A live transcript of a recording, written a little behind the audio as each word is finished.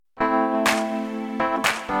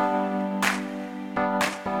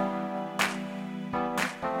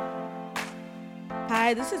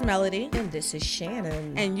Hi, this is Melody. And this is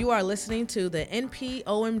Shannon. And you are listening to the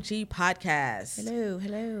NPOMG podcast.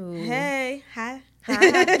 Hello. Hey, hi. Hi.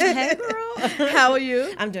 Hey, girl. How are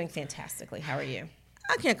you? I'm doing fantastically. How are you?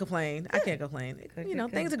 I can't complain. Good.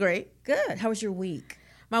 Good. Things are great. Good. How was your week?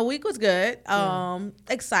 My week was good.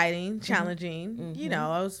 Exciting, challenging. Mm-hmm. You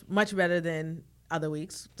know, I was much better than other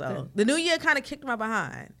weeks. So Good. the new year kind of kicked my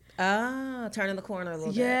behind. Turning the corner a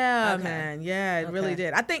little bit. Yeah, Okay. man. Yeah, it really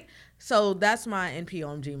did. I think, so that's my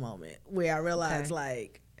NPOMG moment where I realized,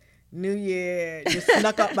 like, New Year just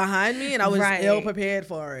snuck up behind me and I was ill prepared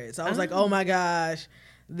for it. So I was like, oh my gosh,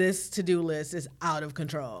 this to-do list is out of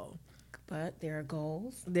control. But there are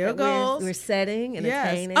goals. We're setting and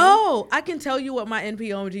attaining. Oh, I can tell you what my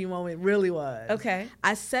NPOMG moment really was. Okay.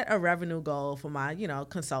 I set a revenue goal for my,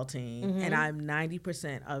 consulting, and I'm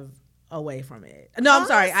 90% away from it. No, I'm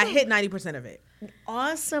sorry. I hit 90% of it.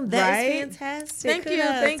 Awesome. That is fantastic.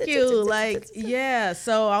 Thank you. Like, yeah.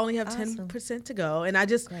 So I only have 10% to go. And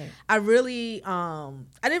I really, I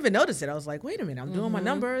didn't even notice it. I was like, wait a minute, I'm doing my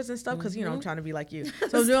numbers and stuff. Cause I'm trying to be like you.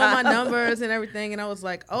 So I'm doing my numbers and everything. And I was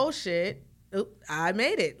like, oh shit, I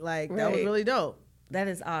made it. Like, that was really dope. That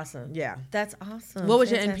is awesome. Yeah. That's awesome. What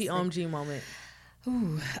was your NPOMG moment?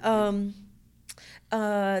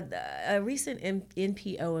 A recent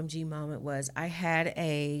NPOMG moment was I had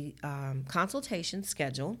a consultation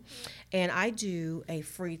schedule, and I do a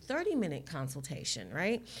free 30-minute consultation,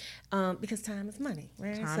 right? Because time is money,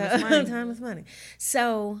 right? Time is money.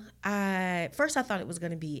 So I thought it was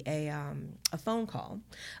going to be a phone call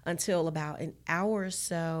until about an hour or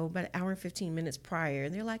so, about an hour and 15 minutes prior,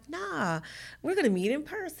 and they're like, "Nah, we're going to meet in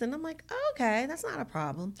person." I'm like, "Okay, that's not a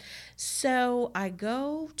problem." So I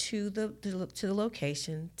go to the location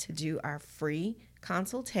to do our free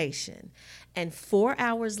consultation, and 4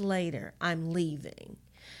 hours later I'm leaving.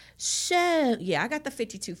 So yeah, I got the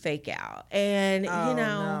 52 fake out, and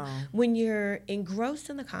when you're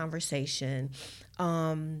engrossed in the conversation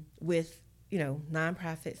with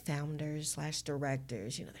nonprofit founders /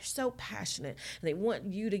 directors, they're so passionate and they want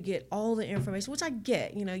you to get all the information, which I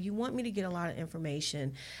get. You want me to get a lot of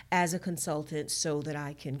information as a consultant so that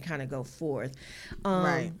I can kind of go forth.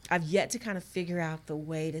 Right. I've yet to kind of figure out the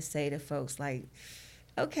way to say to folks, like,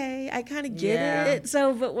 okay, I kind of get it.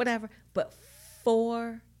 So, but whatever. But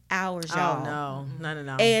 4 hours, y'all. Oh,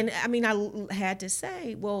 no. And I mean, I had to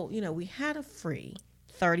say, well, we had a free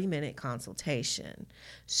 30-minute consultation.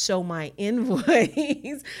 So my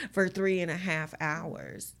invoice for 3.5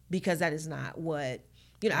 hours, because that is not what,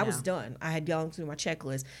 I was done. I had gone through my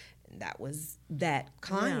checklist. That was that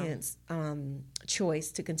client's choice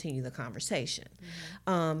to continue the conversation.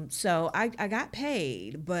 So I got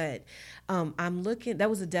paid, but I'm looking, that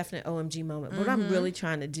was a definite OMG moment. What I'm really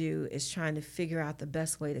trying to do is trying to figure out the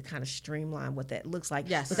best way to kind of streamline what that looks like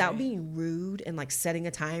without being rude and like setting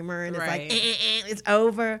a timer and it's like, it's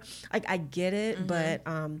over. Like, I get it, but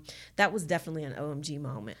that was definitely an OMG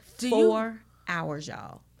moment. 4 hours,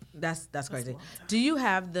 y'all. That's crazy. Do you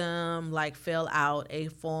have them like fill out a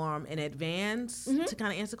form in advance to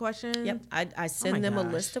kind of answer questions? Yep. I send them a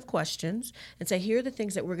list of questions and say, here are the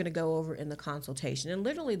things that we're going to go over in the consultation. And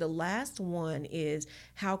literally the last one is,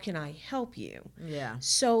 how can I help you? Yeah.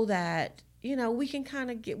 So that, we can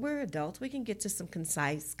kind of we're adults, we can get to some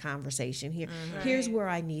concise conversation here. Here's where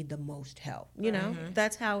I need the most help.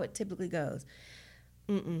 That's how it typically goes.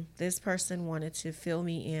 This person wanted to fill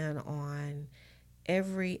me in on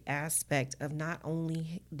every aspect of not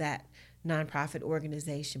only that nonprofit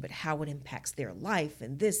organization, but how it impacts their life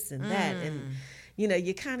and this and that. And,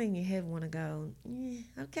 you kind of in your head want to go,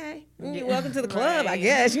 okay, you're welcome to the club, I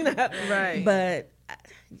guess, Right. But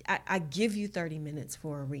I give you 30 minutes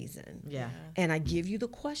for a reason. Yeah. And I give you the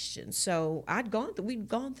question. So we'd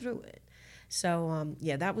gone through it. So,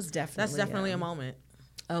 that was definitely. That's definitely a moment.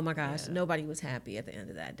 Oh my gosh. Yeah. Nobody was happy at the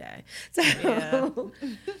end of that day. So.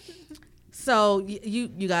 So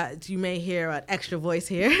you may hear an extra voice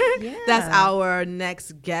here. Yeah. That's our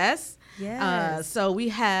next guest. Yes. So we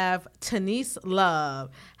have Tanise Love.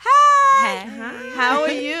 Hi. Hey. How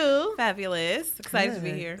are you? Fabulous. Excited to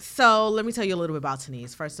be Good. here. So let me tell you a little bit about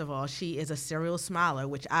Tanise. First of all, she is a serial smiler,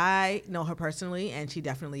 which I know her personally, and she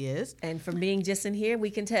definitely is. And from being just in here,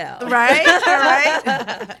 we can tell. Right?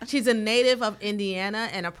 Right. She's a native of Indiana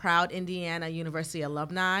and a proud Indiana University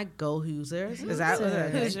alumni. Go Hoosiers. Is that what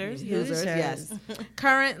it is? Hoosiers. Yes.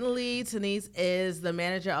 Currently, Tanise is the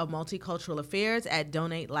manager of multicultural affairs at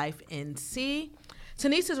Donate Life NC.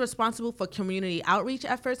 Tanise is responsible for community outreach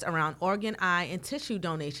efforts around organ, eye, and tissue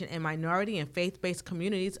donation in minority and faith-based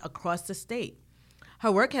communities across the state.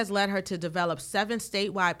 Her work has led her to develop 7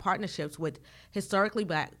 statewide partnerships with historically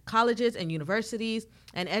Black colleges and universities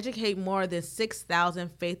and educate more than 6,000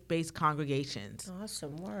 faith-based congregations.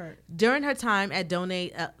 Awesome work. During her time at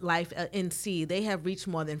Donate Life NC, they have reached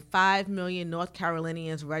more than 5 million North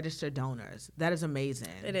Carolinians registered donors. That is amazing.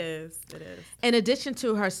 It is. In addition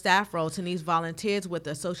to her staff role, Tenise volunteers with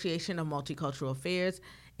the Association of Multicultural Affairs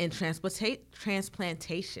in transplantation.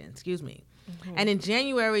 Mm-hmm. And in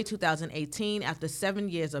January 2018, after 7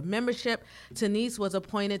 years of membership, Tenise was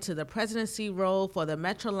appointed to the presidency role for the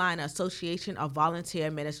Metrolina Association of Volunteer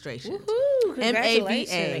Administration. Woohoo!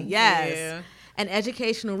 Congratulations. MAVA, yes. An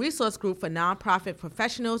educational resource group for nonprofit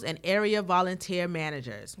professionals and area volunteer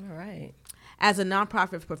managers. All right. As a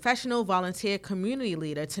nonprofit professional, volunteer, community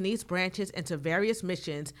leader, Tenise branches into various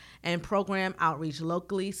missions and program outreach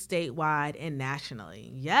locally, statewide, and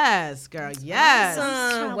nationally. Yes, girl, yes.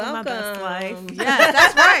 Awesome. Welcome. My best life. Yes,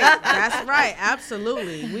 that's right. That's right.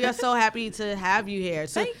 Absolutely. We are so happy to have you here.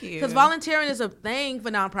 So, thank you. Because volunteering is a thing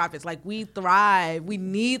for nonprofits. Like, we thrive. We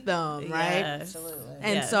need them, right? Yes. Absolutely.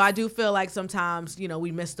 And so I do feel like sometimes,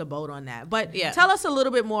 we missed the boat on that. But tell us a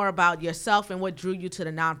little bit more about yourself and what drew you to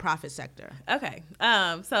the nonprofit sector. Okay.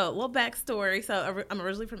 So a little backstory. So I'm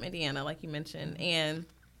originally from Indiana, like you mentioned, and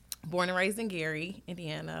born and raised in Gary,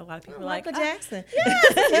 Indiana. A lot of people are like, Michael Jackson.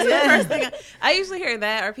 Yes, the first thing I usually hear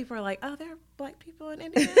that, or people are like, oh, there are Black people in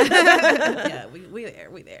Indiana. Yeah,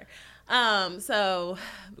 we there. So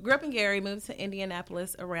grew up in Gary, moved to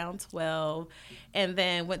Indianapolis around 12, and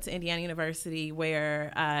then went to Indiana University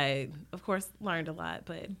where I, of course, learned a lot,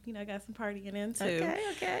 but, got some partying in too.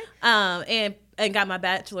 Okay. And got my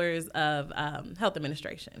bachelor's of health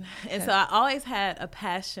administration. And so I always had a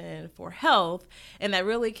passion for health, and that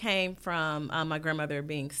really came from my grandmother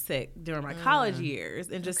being sick during my college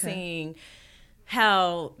years and just seeing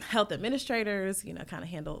how health administrators, kind of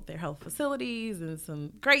handled their health facilities and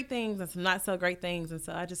some great things and some not so great things. And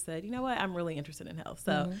so I just said, you know what, I'm really interested in health.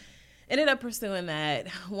 So ended up pursuing that.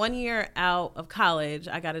 1 year out of college,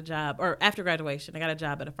 I got a job, or after graduation, I got a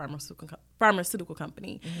job at a pharmaceutical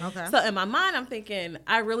company. Okay. So in my mind, I'm thinking,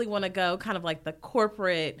 I really want to go kind of like the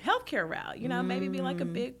corporate healthcare route, maybe be like a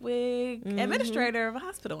big wig administrator of a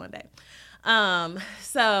hospital one day.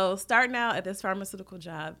 So starting out at this pharmaceutical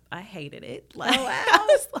job, I hated it. Like, oh, wow. I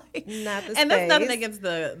was like, not the and that's space. nothing against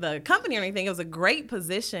the company or anything. It was a great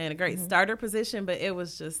position, a great starter position, but it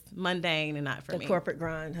was just mundane and not for me. The corporate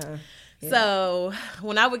grind, huh? Yeah. So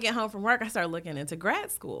when I would get home from work, I started looking into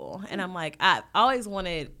grad school, and I'm like, I always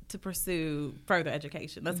wanted to pursue further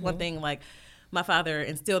education. That's one thing, like, my father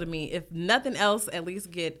instilled in me, if nothing else, at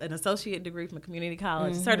least get an associate degree from a community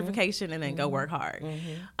college, certification, and then go work hard.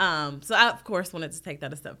 So I, of course, wanted to take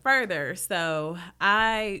that a step further. So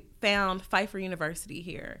I found Pfeiffer University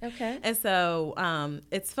here. Okay. And so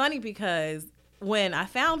it's funny because when I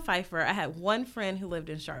found Pfeiffer, I had one friend who lived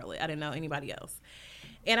in Charlotte. I didn't know anybody else.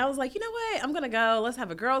 And I was like, you know what? I'm going to go. Let's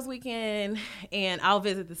have a girls' weekend, and I'll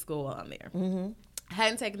visit the school while I'm there.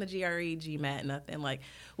 Hadn't taken the GRE, GMAT, nothing. Like,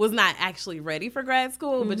 was not actually ready for grad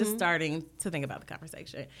school, but just starting to think about the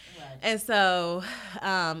conversation. Right. And so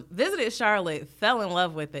visited Charlotte, fell in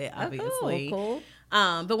love with it, obviously. Cool.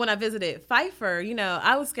 But when I visited Pfeiffer,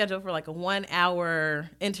 I was scheduled for like a 1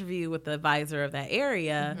 hour interview with the advisor of that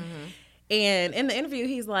area. And in the interview,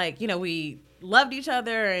 he's like, we loved each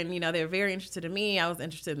other, and they were very interested in me. I was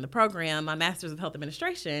interested in the program, my master's of health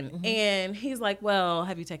administration. And he's like, well,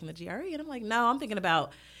 have you taken the GRE? And I'm like, no, I'm thinking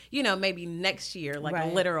about maybe next year, like a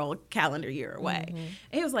literal calendar year away. And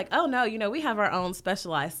he was like, oh no, we have our own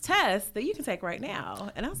specialized test that you can take right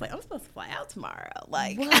now. And I was like, I'm supposed to fly out tomorrow.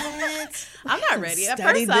 Like, what? I'm not ready.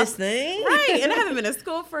 Study this thing? Right. And I haven't been to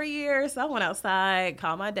school for a year. So I went outside,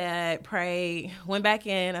 called my dad, prayed, went back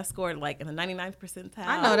in. I scored like in the 99th percentile.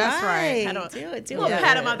 I know that's right. Do a little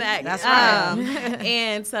pat on my back. That's right.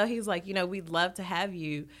 And so he's like, we'd love to have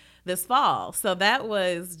you this fall. So that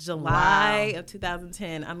was July of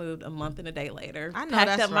 2010. I moved a month and a day later. I know packed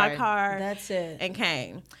that's up my right. car. That's it. And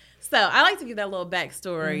came. So I like to give that little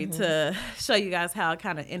backstory to show you guys how I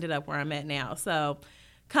kind of ended up where I'm at now. So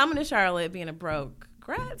coming to Charlotte, being a broke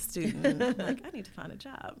grad student, I'm like, I need to find a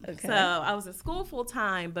job. Okay. So I was in school full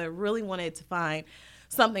time, but really wanted to find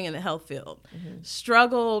something in the health field.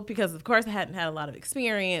 Struggled because, of course, I hadn't had a lot of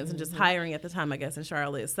experience and just hiring at the time, I guess, in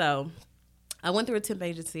Charlotte. So I went through a temp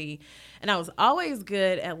agency, and I was always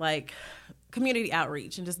good at like community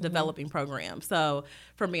outreach and just developing programs. So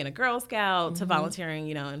from being a Girl Scout to volunteering,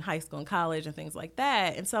 in high school and college and things like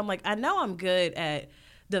that. And so I'm like, I know I'm good at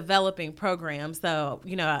developing programs. So,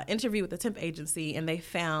 I interviewed with a temp agency, and they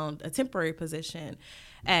found a temporary position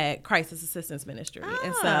at Crisis Assistance Ministry.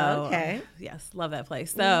 And so, okay. yes, love that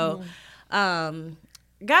place. So,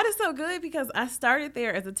 God is so good because I started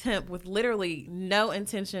there as a temp with literally no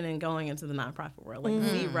intention in going into the nonprofit world, like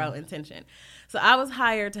zero intention. So I was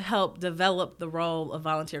hired to help develop the role of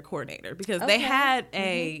volunteer coordinator because they had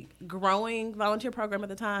a growing volunteer program at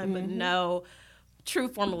the time, but no true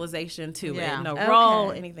formalization to it, no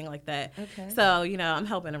role, anything like that. So, you know, I'm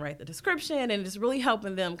helping to write the description and just really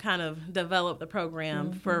helping them kind of develop the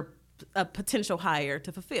program for a potential hire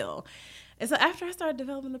to fulfill. And so after I started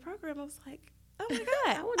developing the program, I was like, oh my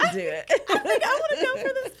God, I want to do it. I think I want to go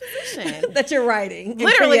for this position. That you're writing.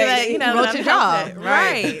 Literally, you know, wrote your job.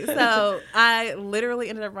 Right. So I literally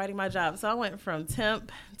ended up writing my job. So I went from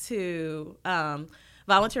temp to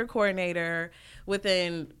volunteer coordinator.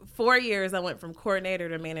 Within 4 years, I went from coordinator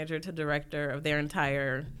to manager to director of their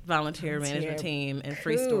entire volunteer management team and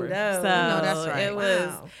free store. So that's right.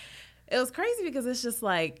 It was crazy because it's just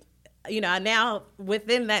like, you know, I now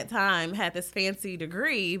within that time had this fancy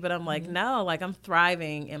degree, but I'm like, no, like I'm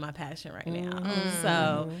thriving in my passion right now.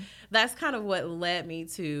 So that's kind of what led me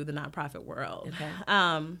to the nonprofit world.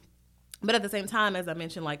 But at the same time, as I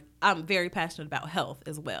mentioned, like I'm very passionate about health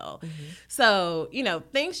as well. So, you know,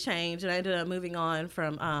 things changed and I ended up moving on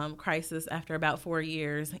from Crisis after about 4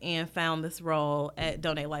 years and found this role at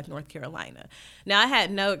Donate Life North Carolina. Now, I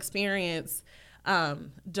had no experience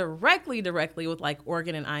directly with like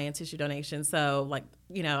organ and eye and tissue donation. So like,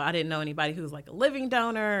 you know, I didn't know anybody who was like a living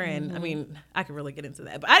donor. And I mean, I could really get into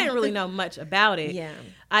that, but I didn't really know much about it.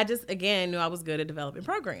 I just, again, knew I was good at developing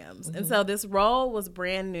programs. And so this role was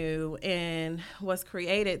brand new and was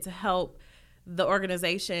created to help the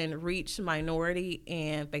organization reach minority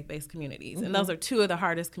and faith-based communities. And those are two of the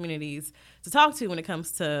hardest communities to talk to when it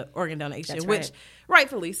comes to organ donation, which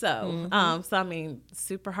rightfully so. So, I mean,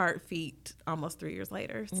 super hard feat almost 3 years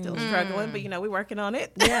later, still struggling, but, you know, we're working on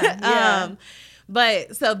it.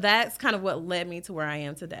 But so that's kind of what led me to where I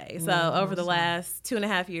am today. So over the last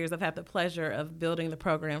 2.5 years, I've had the pleasure of building the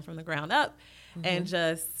program from the ground up and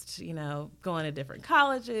just, you know, going to different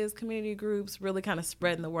colleges, community groups, really kind of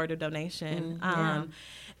spreading the word of donation.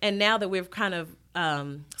 And now that we've kind of,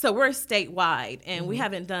 so we're statewide and we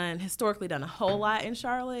haven't historically done a whole lot in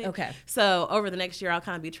Charlotte. So over the next year, I'll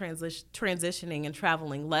kind of be transitioning and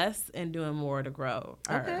traveling less and doing more to grow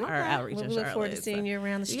our outreach in Charlotte. We look forward to seeing you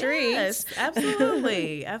around the streets. Yes,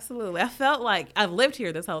 absolutely. Absolutely. I felt like I've lived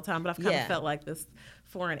here this whole time, but I've kind of felt like this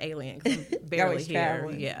foreign alien because I'm barely here.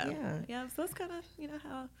 So it's kind of, you know,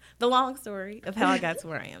 how the long story of how I got to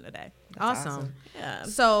where I am today. Awesome.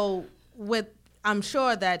 So I'm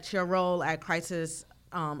sure that your role at Crisis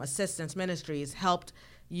Assistance Ministries helped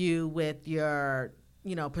you with your,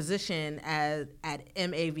 you know, position at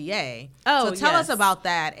MAVA. So tell us about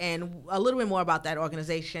that and a little bit more about that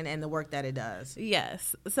organization and the work that it does.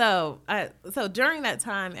 Yes. So during that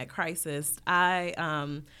time at Crisis,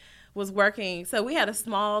 I was working. So we had a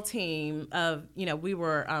small team of, you know, we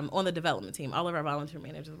were on the development team. All of our volunteer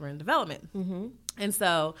managers were in development. And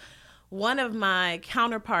so one of my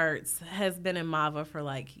counterparts has been in MAVA for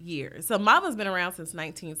like years. So MAVA's been around since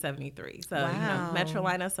 1973. So, you know,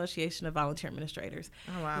 Metrolina Association of Volunteer Administrators.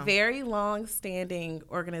 Very long-standing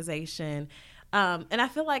organization. And I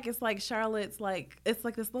feel like it's like Charlotte's like, it's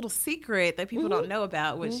like this little secret that people don't know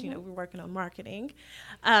about, which, you know, we're working on marketing.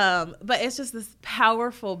 But it's just this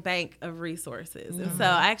powerful bank of resources. And so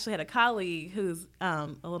I actually had a colleague who's a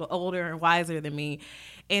little older and wiser than me.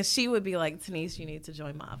 And she would be like, Tenise, you need to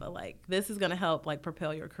join MAVA. Like, this is going to help, like,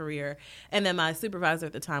 propel your career. And then my supervisor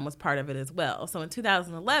at the time was part of it as well. So in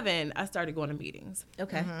 2011, I started going to meetings.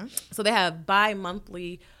 So they have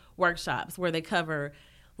bi-monthly workshops where they cover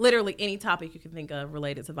literally any topic you can think of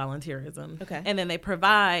related to volunteerism. And then they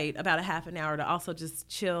provide about a half an hour to also just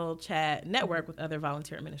chill, chat, network with other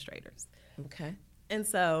volunteer administrators. And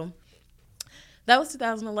so that was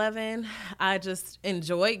 2011. I just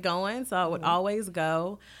enjoyed going, so I would always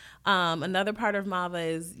go. Another part of MAVA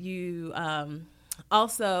is you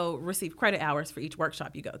also receive credit hours for each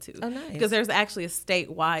workshop you go to. Because there's actually a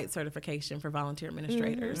statewide certification for volunteer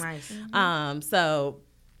administrators.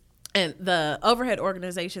 And the overhead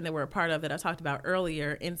organization that we're a part of that I talked about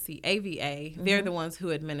earlier, NCAVA, they're the ones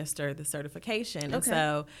who administer the certification. And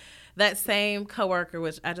so that same coworker,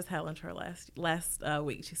 which I just had lunch with her last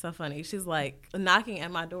week, she's so funny. She's like knocking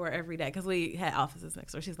at my door every day because we had offices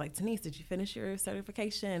next door. She's like, Tenise, did you finish your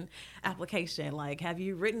certification application? Like, have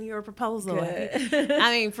you written your proposal?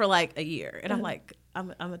 I mean, for like a year. And I'm like,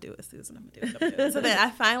 I'm going to do it, Susan. I'm going to do it. So then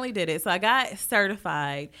I finally did it. So I got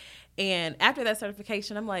certified. And after that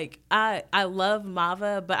certification, I'm like, I love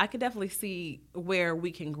MAVA, but I could definitely see where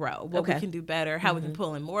we can grow, what we can do better, how we can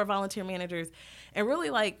pull in more volunteer managers and really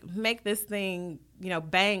like make this thing, you know,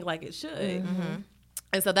 bang like it should.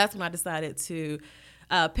 And so that's when I decided to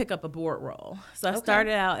pick up a board role. So I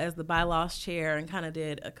started out as the bylaws chair and kind of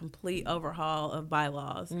did a complete overhaul of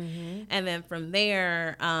bylaws. And then from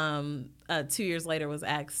there, 2 years later was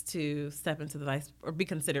asked to step into be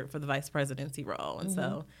considered for the vice presidency role. And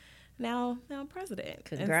so now I'm president.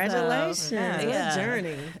 Congratulations. So, What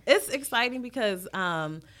journey. It's exciting because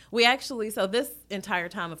we actually, so this entire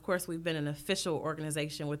time, of course, we've been an official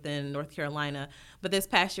organization within North Carolina, but this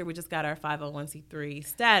past year we just got our 501c3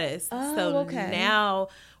 status. So now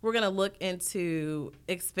we're going to look into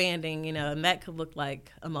expanding, and that could look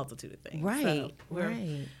like a multitude of things. Right,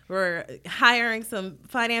 So we're hiring some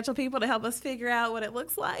financial people to help us figure out what it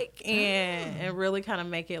looks like and really kind of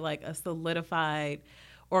make it like a solidified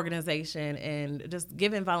organization and just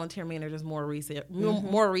giving volunteer managers more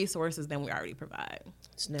resources than we already provide.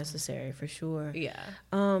 It's necessary for sure. Yeah.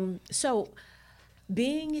 So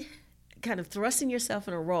being kind of thrusting yourself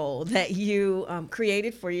in a role that you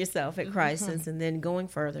created for yourself at Crisis and then going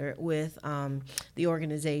further with the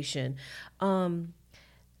organization.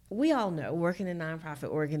 We all know working in nonprofit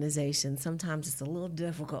organizations, sometimes it's a little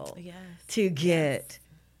difficult to get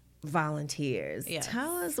volunteers. Yes.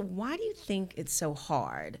 Tell us, why do you think it's so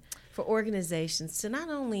hard for organizations to not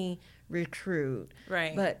only recruit,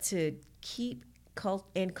 but to keep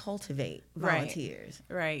and cultivate volunteers?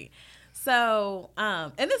 Right. So,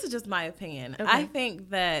 and this is just my opinion. I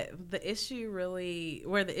think that the issue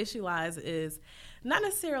where the issue lies is not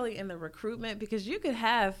necessarily in the recruitment, because you could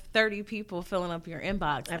have 30 people filling up your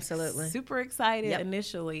inbox. Absolutely. Like, super excited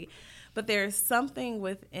initially, but there's something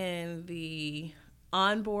within the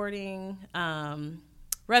onboarding,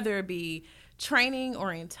 whether it be training,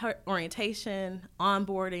 orientation,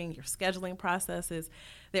 onboarding, your scheduling processes.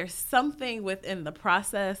 There's something within the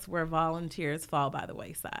process where volunteers fall by the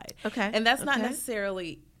wayside. And that's not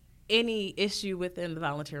necessarily any issue within the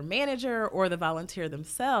volunteer manager or the volunteer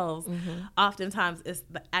themselves. Oftentimes it's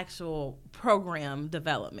the actual program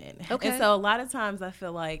development. And so a lot of times I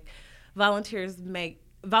feel like volunteer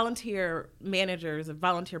managers of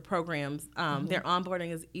volunteer programs, their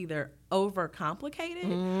onboarding is either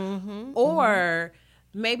overcomplicated or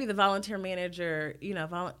maybe the volunteer manager,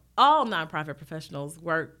 all nonprofit professionals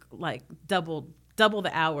work like double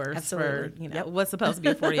the hours for what's supposed to be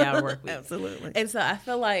a 40-hour work week. Absolutely. And so I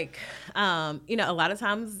feel like a lot of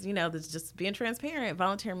times, that's just being transparent,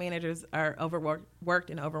 volunteer managers are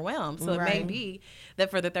overworked and overwhelmed. So it may be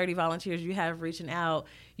that for the 30 volunteers you have reaching out,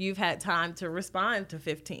 you've had time to respond to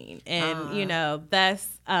 15. And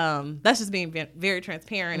that's just being very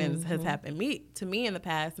transparent and has happened to me in the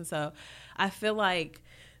past. And so I feel like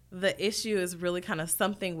the issue is really kind of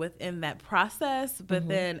something within that process, but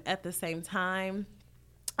then at the same time,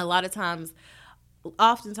 oftentimes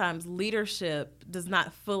leadership does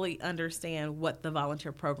not fully understand what the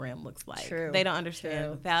volunteer program looks like. They don't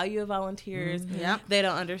understand the value of volunteers. They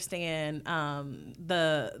don't understand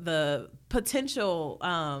the potential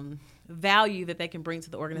value that they can bring to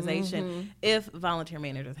the organization if volunteer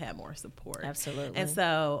managers had more support. Absolutely. And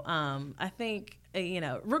so I think,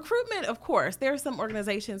 recruitment, of course, there are some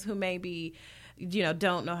organizations who maybe,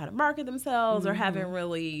 don't know how to market themselves or haven't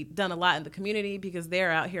really done a lot in the community because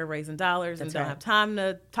they're out here raising dollars and don't have time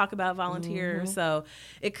to talk about volunteers. So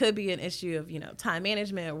it could be an issue of, time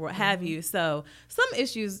management or what have you. So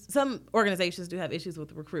some organizations do have issues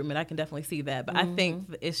with recruitment. I can definitely see that. But I think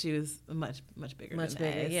the issue is much, much bigger than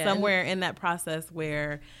that. Yeah. Somewhere in that process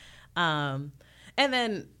where, and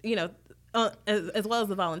then, as well as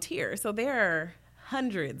the volunteers. So there are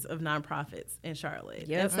hundreds of nonprofits in Charlotte.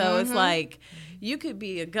 And so it's like you could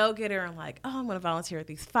be a go-getter and like, I'm going to volunteer at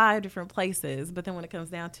these 5 different places. But then when it comes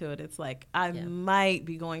down to it, it's like I might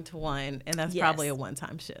be going to one, and that's probably a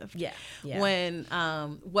one-time shift. When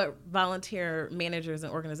what volunteer managers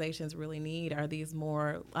and organizations really need are these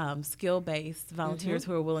more skill-based volunteers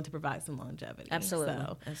who are willing to provide some longevity. Absolutely.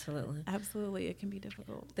 So, Absolutely. It can be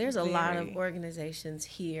difficult. There's a lot of organizations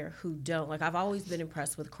here who don't. Like, I've always been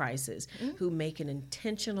impressed with Crisis, who make an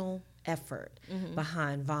intentional effort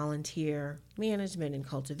behind volunteer management and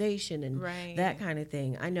cultivation and that kind of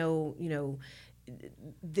thing. I know,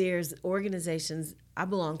 there's organizations. I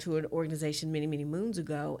belonged to an organization many, many moons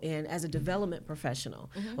ago, and as a development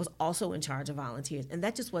professional, I was also in charge of volunteers, and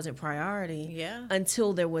that just wasn't priority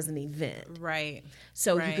until there was an event.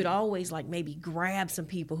 So you could always maybe grab some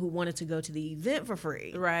people who wanted to go to the event for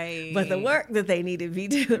free. But the work that they needed to be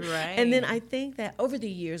doing. And then I think that over the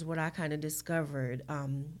years, what I kind of discovered,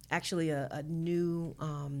 actually a new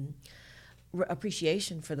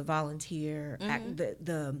appreciation for the volunteer,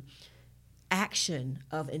 the action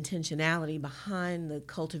of intentionality behind the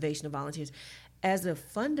cultivation of volunteers. As a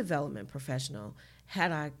fund development professional,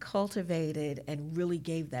 had I cultivated and really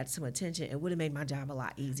gave that some attention, it would have made my job a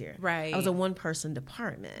lot easier. Right. I was a one-person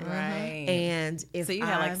department. Right. And if so you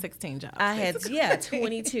had like 16 jobs. I had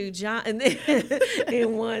 22 jobs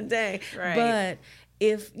in one day. Right. But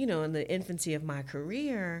if, in the infancy of my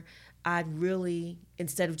career, I'd really,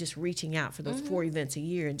 instead of just reaching out for those 4 events a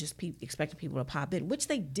year and just expecting people to pop in, which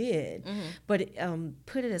they did, but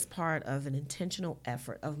put it as part of an intentional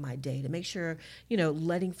effort of my day to make sure,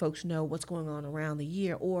 letting folks know what's going on around the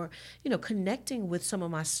year, or, connecting with some of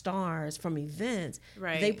my stars from events.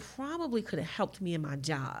 Right. They probably could have helped me in my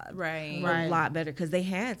job right. a lot better because they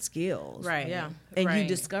had skills. Right. Yeah. And right. you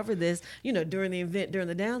discover this, during the event, during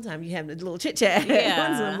the downtime, you have a little chit chat Yeah.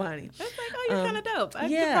 with somebody. It's like, oh, you're kind of dope. I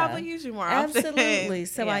yeah. could probably use you more often. Absolutely.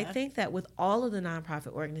 So Yeah. I think that with all of the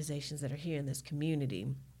nonprofit organizations that are here in this community,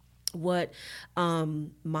 what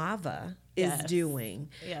MAVA is doing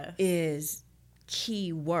is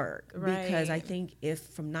key work, because I think if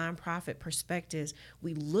from nonprofit perspectives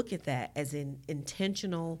we look at that as an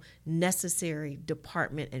intentional, necessary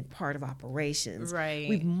department and part of operations,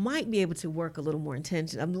 we might be able to work a little more a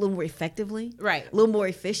little more effectively, a little more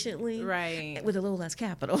efficiently, with a little less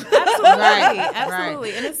capital. Absolutely,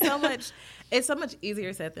 absolutely. And it's so much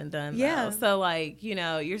easier said than done. Yeah. Though. So like,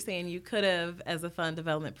 you're saying you could have, as a fund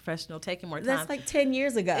development professional, taken more time. That's like 10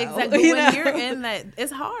 years ago. Exactly. When you're in that,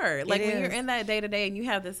 it's hard. Like when you're in that day to day and you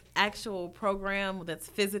have this actual program that's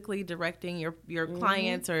physically directing your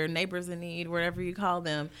clients or neighbors in need, whatever you call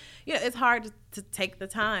them, it's hard to take the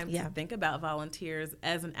time to think about volunteers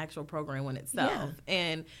as an actual program in itself.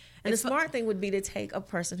 And the smart thing would be to take a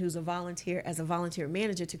person who's a volunteer as a volunteer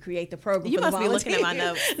manager to create the program. You for must the be looking at my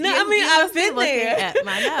notes. No, I've been there. At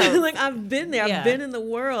my notes. Like I've been there. I've been in the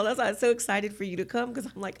world. That's why I'm so excited for you to come, because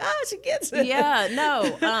I'm like, she gets it. Yeah,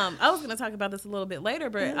 no. I was going to talk about this a little bit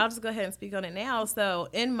later, but I'll just go ahead and speak on it now. So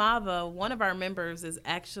in MAVA, one of our members is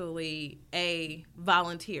actually a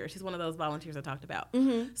volunteer. She's one of those volunteers I talked about.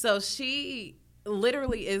 So she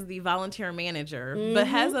literally is the volunteer manager, but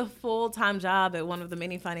has a full-time job at one of the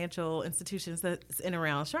many financial institutions that's in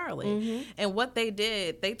around Charlotte. And what they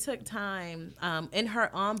did, they took time in her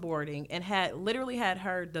onboarding and had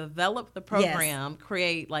her develop the program,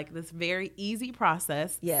 create like this very easy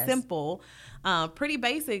process, simple, pretty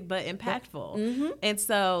basic, but impactful. And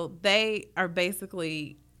so they are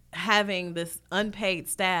basically having this unpaid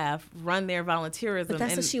staff run their volunteerism. But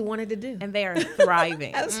that's what she wanted to do. And they are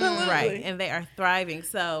thriving. Absolutely. Right. And they are thriving.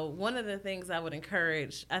 So one of the things I would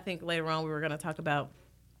encourage, I think later on we were going to talk about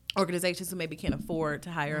organizations who maybe can't afford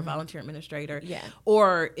to hire a volunteer administrator. Yeah.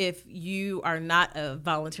 Or if you are not a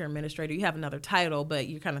volunteer administrator, you have another title, but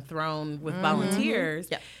you're kind of thrown with volunteers.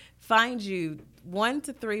 Find you 1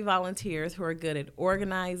 to 3 volunteers who are good at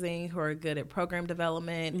organizing, who are good at program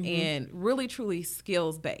development, and really truly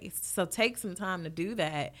skills based. So take some time to do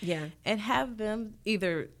that, and have them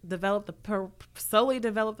either solely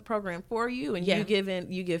develop the program for you, and you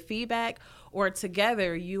give feedback, or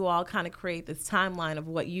together you all kind of create this timeline of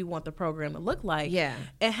what you want the program to look like,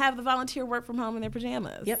 and have the volunteer work from home in their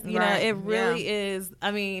pajamas. You know, it really is. I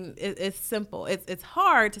mean, it's simple. It's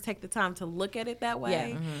hard to take the time to look at it that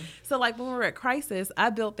way. So like when we were at Crisis,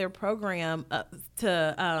 I built their program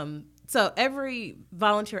so every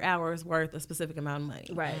volunteer hour is worth a specific amount of money.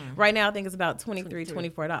 Right now, I think it's about $24.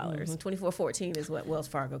 $24.14 is what Wells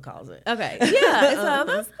Fargo calls it. Okay. Yeah. So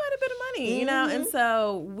that's quite a bit of money, And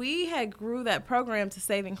so we had grew that program to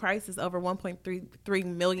Saving Crisis over $1.33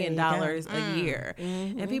 million a year.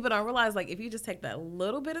 And people don't realize, like, if you just take that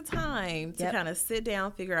little bit of time to kind of sit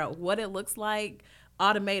down, figure out what it looks like,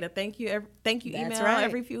 automate a thank you email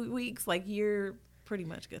every few weeks, like you're pretty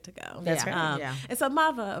much good to go. That's right. And so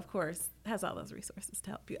MAVA, of course, has all those resources to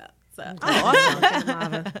help you out. So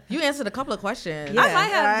awesome. You answered a couple of questions. I might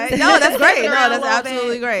have. No, that's great. No, that's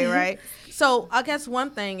absolutely great, right? So I guess one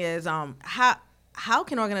thing is how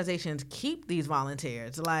can organizations keep these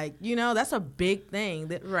volunteers? Like, that's a big thing.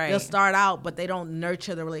 They'll start out, but they don't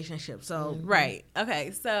nurture the relationship. So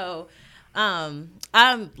Okay. So I'm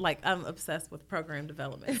obsessed with program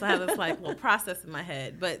development. So I have this little process in my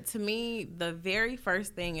head. But to me, the very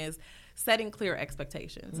first thing is setting clear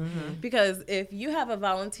expectations. Because if you have a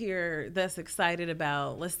volunteer that's excited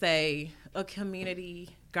about, let's say, a community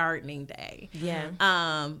gardening day,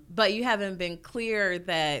 but you haven't been clear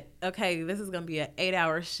that, okay, this is going to be an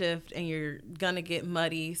 8-hour shift and you're going to get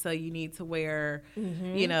muddy, so you need to wear,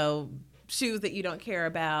 shoes that you don't care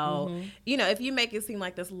about. If you make it seem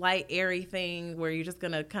like this light, airy thing where you're just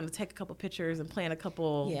going to kind of take a couple pictures and plant a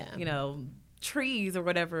couple, trees or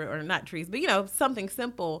whatever, or not trees, but, you know, something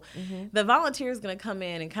simple, the volunteer is going to come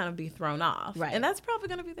in and kind of be thrown off. Right. And that's probably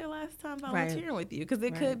going to be their last time volunteering with you, because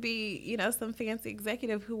it could be, you know, some fancy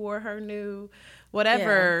executive who wore her new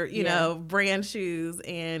whatever, you know, brand shoes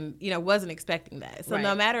and, you know, wasn't expecting that. So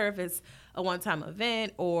no matter if it's a one-time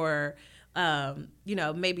event or, you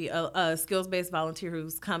know, maybe a skills-based volunteer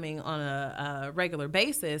who's coming on a regular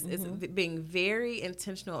basis, is being very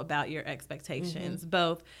intentional about your expectations,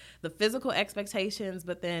 both the physical expectations,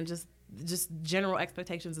 but then just general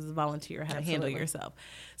expectations as a volunteer, how to handle yourself.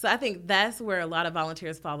 So I think that's where a lot of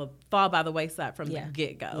volunteers fall by the wayside from the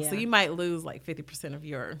get-go. So you might lose like 50% of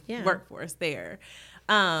your workforce there.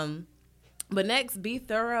 But next, be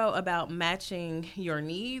thorough about matching your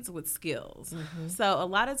needs with skills. So a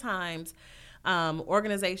lot of times,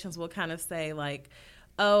 organizations will kind of say like,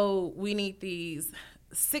 oh, we need these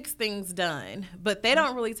 6 things done, but they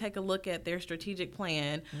don't really take a look at their strategic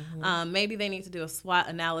plan. Maybe they need to do a SWOT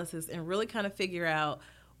analysis and really kind of figure out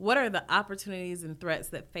what are the opportunities and threats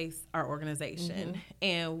that face our organization,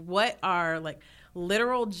 and what are like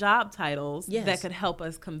literal job titles that could help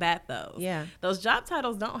us combat those. Those job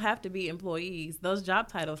titles don't have to be employees. Those job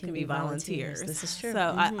titles can be volunteers. This is true.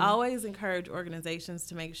 So I always encourage organizations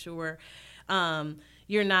to make sure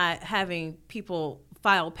you're not having people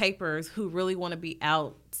file papers who really want to be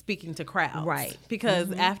out speaking to crowds. Right.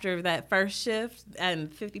 Because after that first shift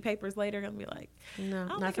and 50 papers later, going to be like, no,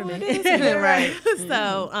 not for me. Right.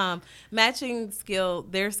 So matching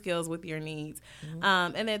their skills with your needs.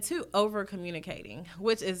 And then 2, over communicating,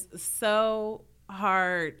 which is so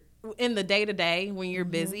hard in the day-to-day when you're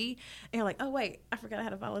busy and you're like, oh wait, I forgot I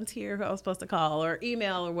had a volunteer who I was supposed to call or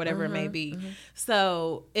email or whatever it may be.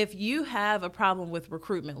 So if you have a problem with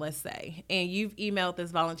recruitment, let's say, and you've emailed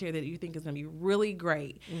this volunteer that you think is going to be really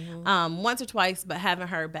great once or twice but haven't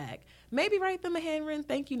heard back, maybe write them a handwritten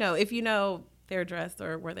thank you note if you know their address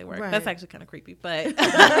or where they work. That's actually kind of creepy, but if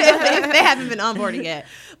they haven't been onboarded yet.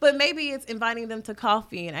 But maybe it's inviting them to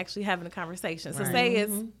coffee and actually having a conversation. So say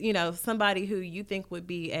it's, you know, somebody who you think would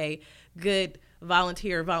be a good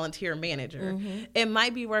volunteer manager. It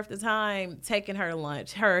might be worth the time taking her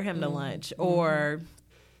or him to lunch, or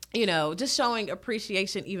you know, just showing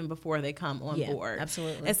appreciation even before they come on board.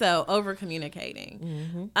 Absolutely. And so over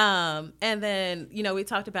communicating. And then, you know, we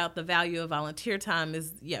talked about the value of volunteer time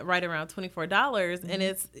is right around $24. And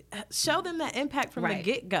it's show them that impact from the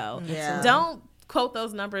get-go. Don't quote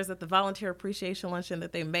those numbers at the volunteer appreciation luncheon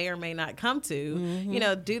that they may or may not come to. You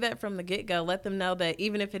know, do that from the get-go. Let them know that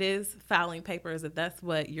even if it is filing papers, if that's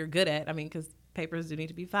what you're good at, I mean, because papers do need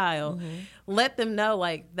to be filed. Let them know,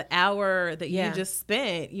 like, the hour that you just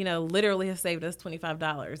spent, you know, literally has saved us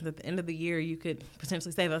 $25. And at the end of the year, you could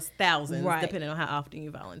potentially save us thousands, depending on how often you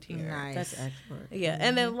volunteer. Nice. That's excellent. Yeah.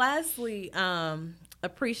 And then lastly,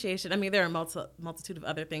 appreciation. I mean, there are a multitude of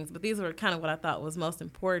other things, but these were kind of what I thought was most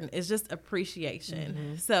important, is just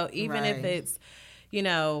appreciation. So even if it's, you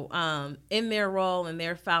know, in their role and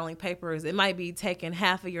they're filing papers, it might be taking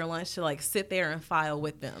half of your lunch to like sit there and file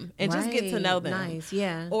with them and just get to know them. Nice,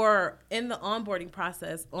 yeah. Or in the onboarding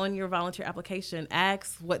process on your volunteer application,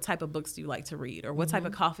 ask what type of books do you like to read, or what type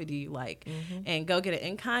of coffee do you like, and go get an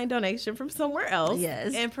in-kind donation from somewhere else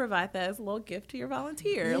and provide that as a little gift to your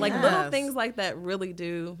volunteer. Like little things like that really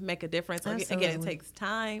do make a difference. Again, it takes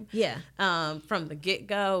time from the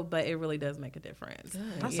get-go, but it really does make a difference.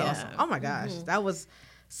 That's awesome. Oh my gosh, that was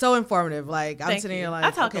so informative. Like, I'm sitting here like,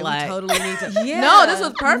 I talk a lot. We totally need to. No, this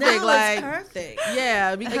was perfect. No, like, it's perfect.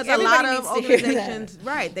 Yeah, because like, a lot of organizations,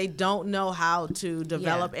 they don't know how to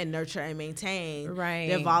develop and nurture and maintain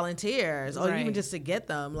their volunteers, or even just to get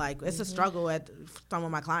them. Like, it's a struggle at some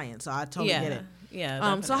of my clients, so I totally get it.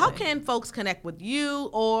 Yeah. So how can folks connect with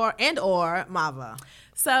you or Mava?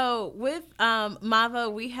 So with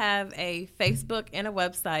Mava, we have a Facebook and a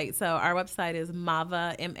website. So our website is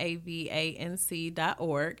Mava,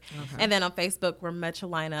 MAVANC.org. And then on Facebook, we're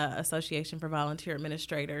Metrolina Association for Volunteer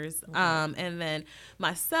Administrators. And then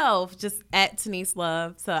myself, just at Tenise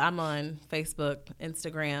Love. So I'm on Facebook,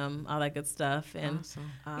 Instagram, all that good stuff. And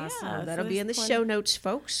Awesome. That'll be in the show notes,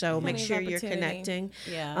 folks. So make sure you're connecting.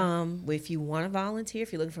 If you want to volunteer,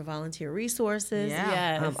 if you're looking for volunteer resources,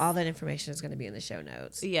 all that information is going to be in the show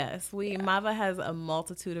notes. Yes, Mava has a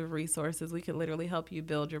multitude of resources. We could literally help you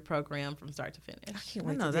build your program from start to finish. I can't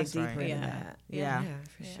wait to dig deeper into that. Yeah,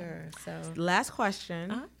 for sure. So, last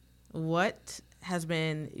question: what has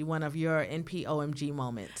been one of your NPOMG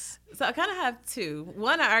moments? So I kind of have 2.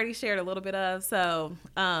 One I already shared a little bit of. So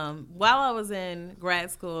while I was in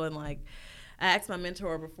grad school and like I asked my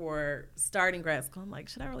mentor before starting grad school, I'm like,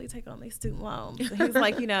 should I really take on these student loans? And he's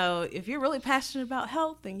like, you know, if you're really passionate about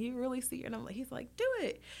health and you really see it, and I'm like, he's like, do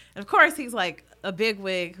it. And of course, he's like a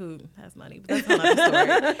bigwig who has money, but that's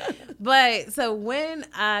another story. But so when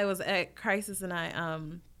I was at Crisis and I,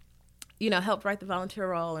 you know, helped write the volunteer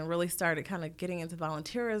role and really started kind of getting into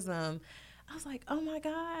volunteerism, I was like, oh my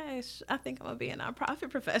gosh, I think I'm gonna be a nonprofit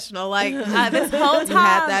professional. Like this whole time, you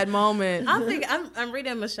had that moment. I'm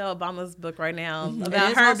reading Michelle Obama's book right now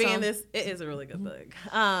about her being this. It is a really good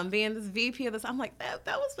book. Being this VP of this. I'm like, that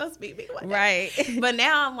was supposed to be me one day. Right. But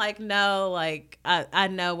now I'm like, no, like I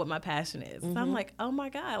know what my passion is. So I'm like, oh my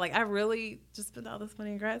God, like I really just spent all this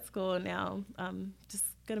money in grad school, and now I'm just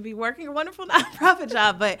gonna be working a wonderful nonprofit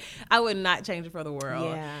job. But I would not change it for the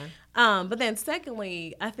world. Yeah. But then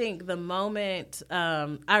secondly, I think the moment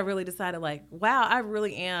I really decided, like, wow, I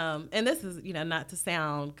really am, and this is, you know, not to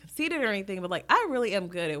sound conceited or anything, but like I really am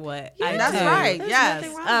good at what I do. That's right. There's Yes.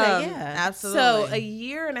 nothing wrong with that. Yeah. Absolutely. So a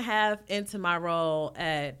year and a half into my role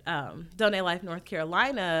at Donate Life North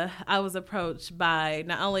Carolina, I was approached by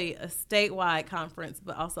not only a statewide conference,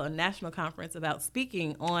 but also a national conference about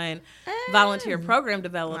speaking on volunteer program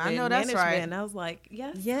development I know and that's management. right. And I was like,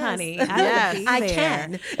 yes, Yes. honey, I will be I there.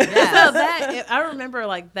 can. So that I remember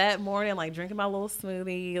like that morning, like drinking my little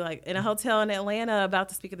smoothie, like in a hotel in Atlanta, about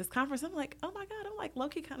to speak at this conference. I'm like, oh my God, I'm like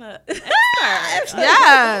low-key kind of expert.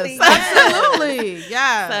 Yes, absolutely.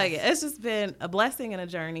 Yes. So yeah, it's just been a blessing and a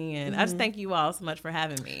journey, and I just thank you all so much for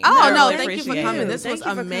having me. Oh, I no, really thank you for appreciate coming. it. This was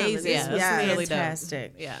amazing. Yeah, This it's was really dope.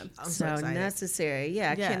 fantastic. Yeah. I'm So excited. necessary.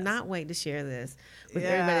 Yeah, I Yes. cannot wait to share this with Yeah,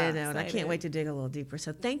 everybody I know. And I excited. can't wait to dig a little deeper.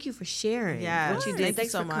 So thank you for sharing Yes. what you Thank did. you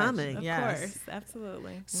Thanks so for much. coming. Of Yes. course,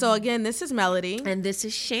 absolutely. So again, this is Melody. And this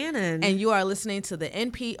is Shannon. And you are listening to the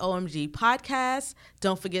NPOMG podcast.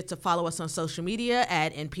 Don't forget to follow us on social media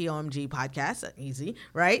at NPOMG podcast. Easy,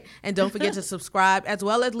 right? And don't forget to subscribe as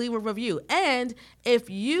well as leave a review. And if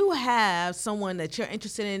you have someone that you're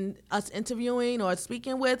interested in us interviewing or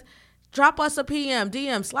speaking with, drop us a PM,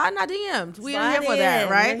 DM, slide in our DMs. We are here for that,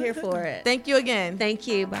 right? We're here for it. Thank you again. Thank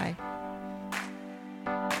you. Bye.